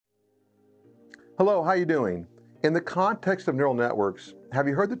Hello, how you doing? In the context of neural networks, have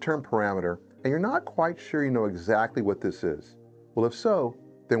you heard the term parameter and you're not quite sure you know exactly what this is? Well, if so,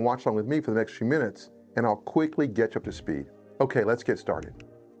 then watch along with me for the next few minutes and I'll quickly get you up to speed. Okay, let's get started.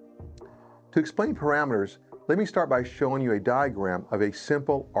 To explain parameters, let me start by showing you a diagram of a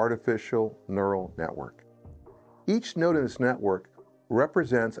simple artificial neural network. Each node in this network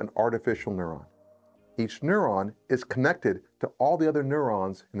represents an artificial neuron. Each neuron is connected to all the other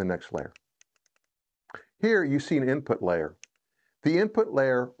neurons in the next layer. Here you see an input layer. The input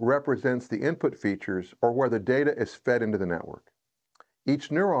layer represents the input features or where the data is fed into the network. Each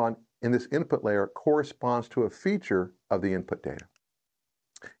neuron in this input layer corresponds to a feature of the input data.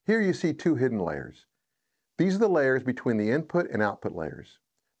 Here you see two hidden layers. These are the layers between the input and output layers.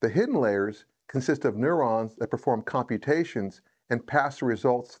 The hidden layers consist of neurons that perform computations and pass the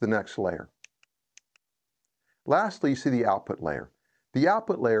results to the next layer. Lastly, you see the output layer. The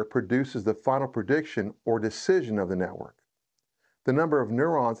output layer produces the final prediction or decision of the network. The number of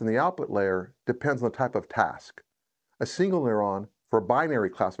neurons in the output layer depends on the type of task. A single neuron for binary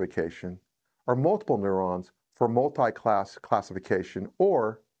classification, or multiple neurons for multi-class classification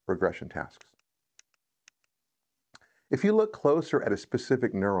or regression tasks. If you look closer at a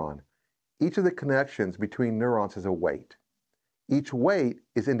specific neuron, each of the connections between neurons has a weight. Each weight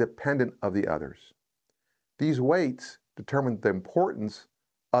is independent of the others. These weights determine the importance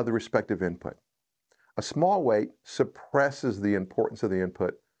of the respective input. A small weight suppresses the importance of the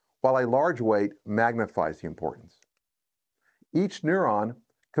input, while a large weight magnifies the importance. Each neuron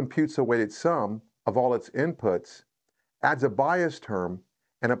computes a weighted sum of all its inputs, adds a bias term,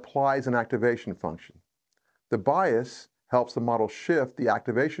 and applies an activation function. The bias helps the model shift the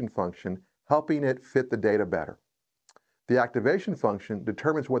activation function, helping it fit the data better. The activation function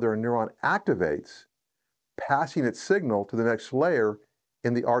determines whether a neuron activates, passing its signal to the next layer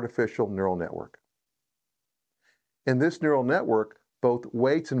in the artificial neural network. In this neural network, both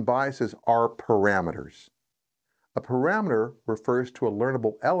weights and biases are parameters. A parameter refers to a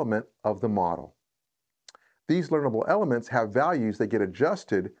learnable element of the model. These learnable elements have values that get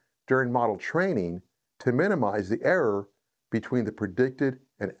adjusted during model training to minimize the error between the predicted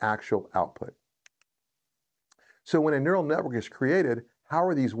and actual output. So when a neural network is created, how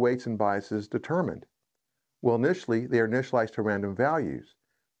are these weights and biases determined? Well, initially, they are initialized to random values.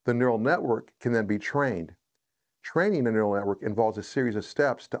 The neural network can then be trained. Training a neural network involves a series of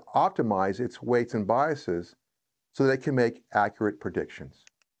steps to optimize its weights and biases so that it can make accurate predictions.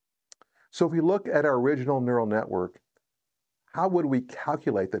 So if we look at our original neural network, how would we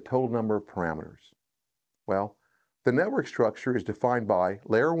calculate the total number of parameters? Well, the network structure is defined by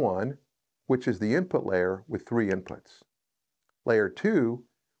layer 1, which is the input layer with 3 inputs. Layer 2,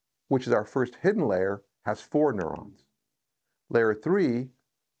 which is our first hidden layer, has 4 neurons. Layer 3,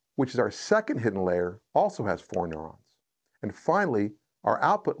 which is our second hidden layer, also has 4 neurons. And finally, our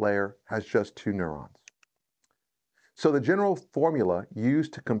output layer has just 2 neurons. So the general formula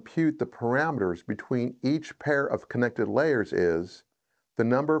used to compute the parameters between each pair of connected layers is the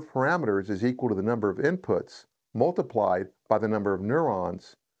number of parameters is equal to the number of inputs multiplied by the number of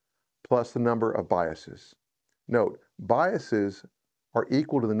neurons plus the number of biases. Note, biases are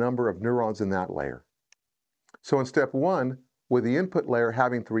equal to the number of neurons in that layer. So in step 1, with the input layer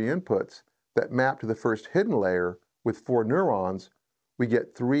having 3 inputs that map to the first hidden layer with 4 neurons, we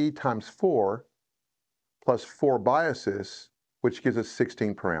get 3 times 4 plus 4 biases, which gives us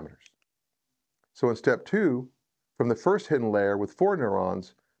 16 parameters. So in step 2, from the first hidden layer with 4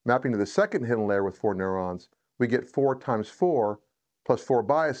 neurons mapping to the second hidden layer with 4 neurons, we get 4 times 4 plus 4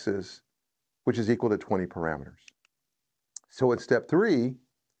 biases, which is equal to 20 parameters. So in step 3,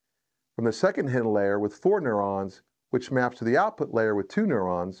 from the second hidden layer with 4 neurons, which maps to the output layer with 2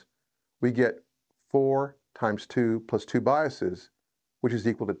 neurons, we get 4 times 2 plus 2 biases, which is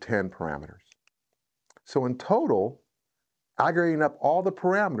equal to 10 parameters. So in total, aggregating up all the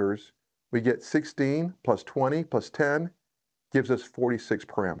parameters, we get 16 plus 20 plus 10 gives us 46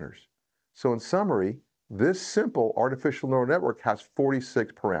 parameters. So in summary, this simple artificial neural network has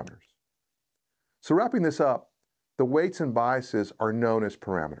 46 parameters. So wrapping this up, the weights and biases are known as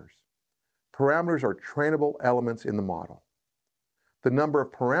parameters. Parameters are trainable elements in the model. The number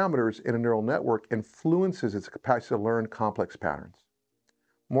of parameters in a neural network influences its capacity to learn complex patterns.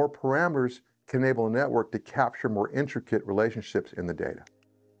 More parameters can enable a network to capture more intricate relationships in the data.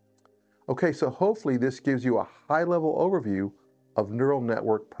 Okay, so hopefully this gives you a high-level overview of neural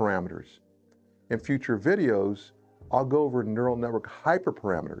network parameters. In future videos, I'll go over neural network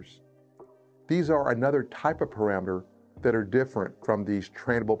hyperparameters. These are another type of parameter that are different from these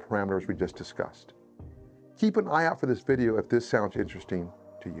trainable parameters we just discussed. Keep an eye out for this video if this sounds interesting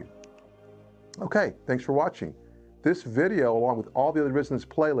to you. Okay, thanks for watching. This video, along with all the other videos in this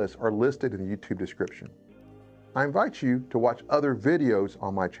playlist, are listed in the YouTube description. I invite you to watch other videos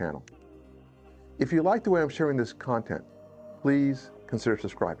on my channel. If you like the way I'm sharing this content, please consider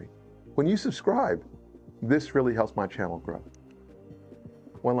subscribing. When you subscribe, this really helps my channel grow.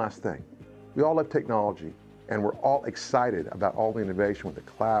 One last thing. We all love technology, and we're all excited about all the innovation with the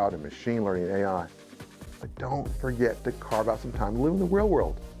cloud and machine learning and AI. But don't forget to carve out some time to live in the real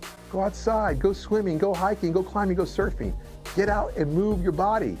world. Go outside, go swimming, go hiking, go climbing, go surfing. Get out and move your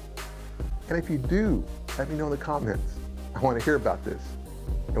body. And if you do, let me know in the comments. I want to hear about this.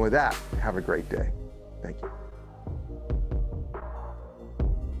 And with that, have a great day. Thank you.